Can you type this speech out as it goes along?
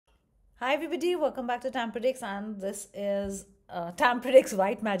Hi everybody, welcome back to Tam Predicts, and this is Tam Predicts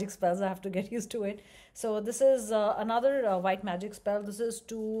White Magic Spells. I have to get used to it. So this is another white magic spell. This is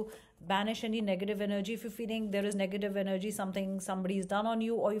to banish any negative energy. If you're feeling there is negative energy, somebody's done on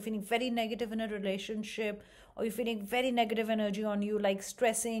you, or you're feeling very negative in a relationship, or you're feeling very negative energy on you, like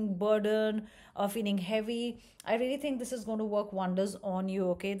stressing, burden, or feeling heavy, I really think this is going to work wonders on you.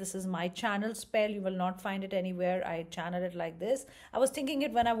 Okay, this is my channel spell. You will not find it anywhere. I channel it like this. I was thinking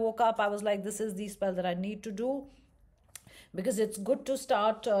it when I woke up. I was like, this is the spell that I need to do, because it's good to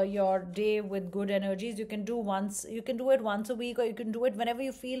start your day with good energies. You can do it once a week, or you can do it whenever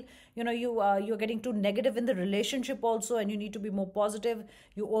you feel you're getting too negative in the relationship also, and you need to be more positive.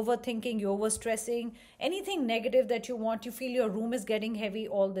 You're overthinking, you're overstressing, anything negative that you want, you feel your room is getting heavy,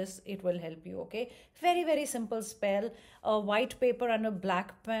 all this, it will help you. Okay, very very simple spell. A white paper and a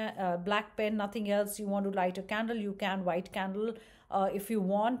black pen, nothing else. You want to light a candle, you can. White candle, if you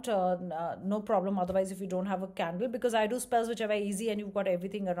want, no problem. Otherwise, if you don't have a candle, because I do spells which are very easy and you've got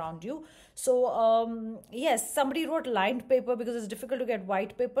everything around you. So yes, somebody wrote lined paper because it's difficult to get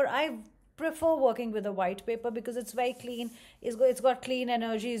white paper. I prefer working with a white paper because it's very clean. It's got clean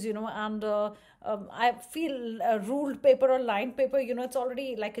energies, and I feel ruled paper or lined paper, it's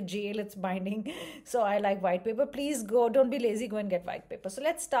already like a jail, it's binding. So I like white paper. Please go, don't be lazy, go and get white paper. So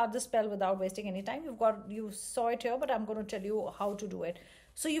let's start the spell without wasting any time. You saw it here, but I'm going to tell you how to do it.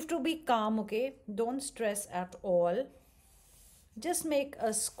 So you have to be calm, okay? Don't stress at all. Just make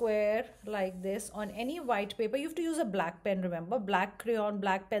a square like this on any white paper. You have to use a black pen, remember, black crayon,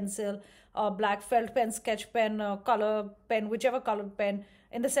 black pencil, black felt pen, sketch pen, color pen, whichever colored pen,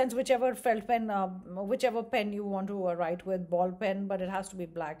 in the sense whichever felt pen, whichever pen you want to write with, ball pen, but it has to be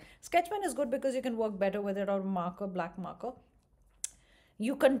black. Sketch pen is good because you can work better with it, or marker, black marker.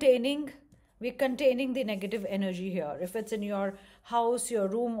 you containing we're containing the negative energy here. If it's in your house, your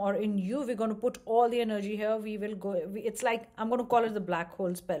room, or in you, we're going to put all the energy here. It's like, I'm going to call it the black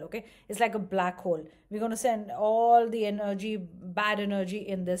hole spell. Okay, it's like a black hole. We're going to send all the energy, bad energy,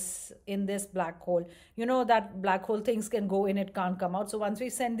 in this black hole. You know that black hole, things can go in, it can't come out. So once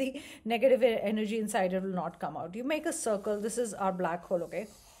we send the negative energy inside, it will not come out. You make a circle. This is our black hole. Okay,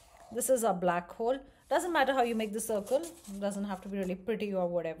 this is a black hole. Doesn't matter how you make the circle, doesn't have to be really pretty or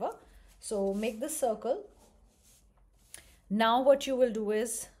whatever. So make the circle. Now what you will do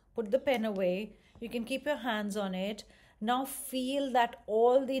is put the pen away. You can keep your hands on it. Now feel that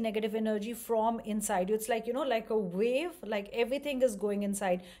all the negative energy from inside you. It's like, like a wave, like everything is going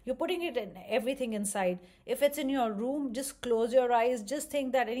inside. You're putting it in everything inside. If it's in your room, just close your eyes. Just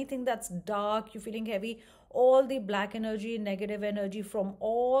think that anything that's dark, you're feeling heavy, all the black energy, negative energy from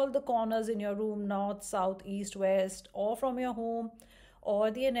all the corners in your room, north, south, east, west, or from your home,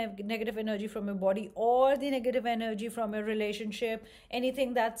 or the negative energy from your body, or the negative energy from your relationship,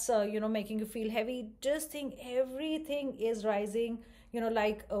 anything that's making you feel heavy, just think everything is rising,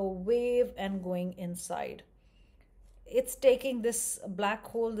 like a wave, and going inside. It's taking this black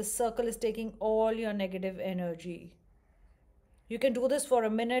hole, the circle is taking all your negative energy. You can do this for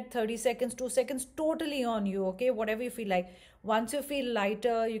a minute, 30 seconds, 2 seconds, totally on you, okay? Whatever you feel like. Once you feel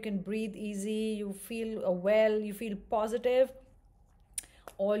lighter, you can breathe easy, you feel well, you feel positive,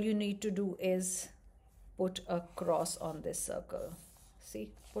 all you need to do is put a cross on this circle. See,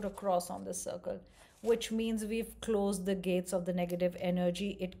 put a cross on this circle, which means we've closed the gates of the negative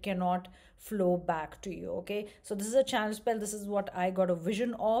energy. It cannot flow back to you. Okay, so this is a channel spell. This is what I got a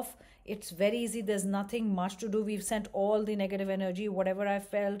vision of. It's very easy. There's nothing much to do. We've sent all the negative energy, whatever I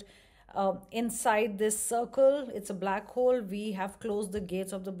felt, inside this circle. It's a black hole. We have closed the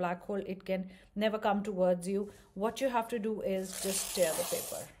gates of the black hole. It can never come towards you. What you have to do is just tear the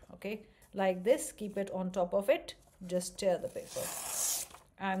paper, okay, like this. Keep it on top of it. Just tear the paper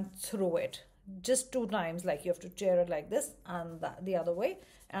and throw it just 2 times. Like, you have to tear it like this and the other way,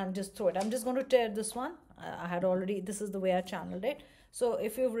 and just throw it. I'm just going to tear this one. I had already, this is the way I channeled it. So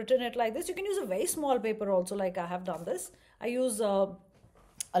if you've written it like this, you can use a very small paper also, like I have done this. I use a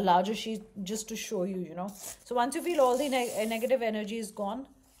larger sheet just to show you, So once you feel all the negative energy is gone,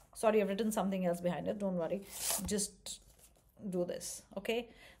 sorry, I've written something else behind it, don't worry, just do this. Okay,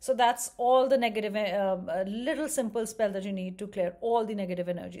 so that's all the negative, little simple spell that you need to clear all the negative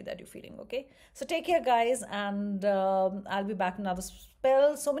energy that you're feeling. Okay, so take care guys, and I'll be back in another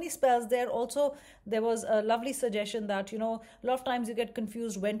spell. So many spells there. Also, there was a lovely suggestion that, a lot of times you get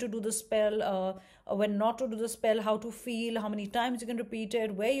confused when to do the spell, when not to do the spell, how to feel, how many times you can repeat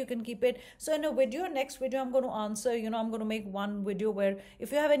it, where you can keep it. So in a video, next video, I'm going to answer, I'm going to make one video where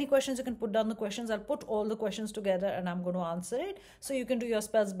if you have any questions, you can put down the questions. I'll put all the questions together and I'm going to answer answer it, so you can do your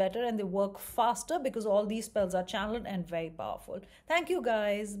spells better and they work faster because all these spells are channeled and very powerful. Thank you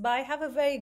guys. Bye. Have a very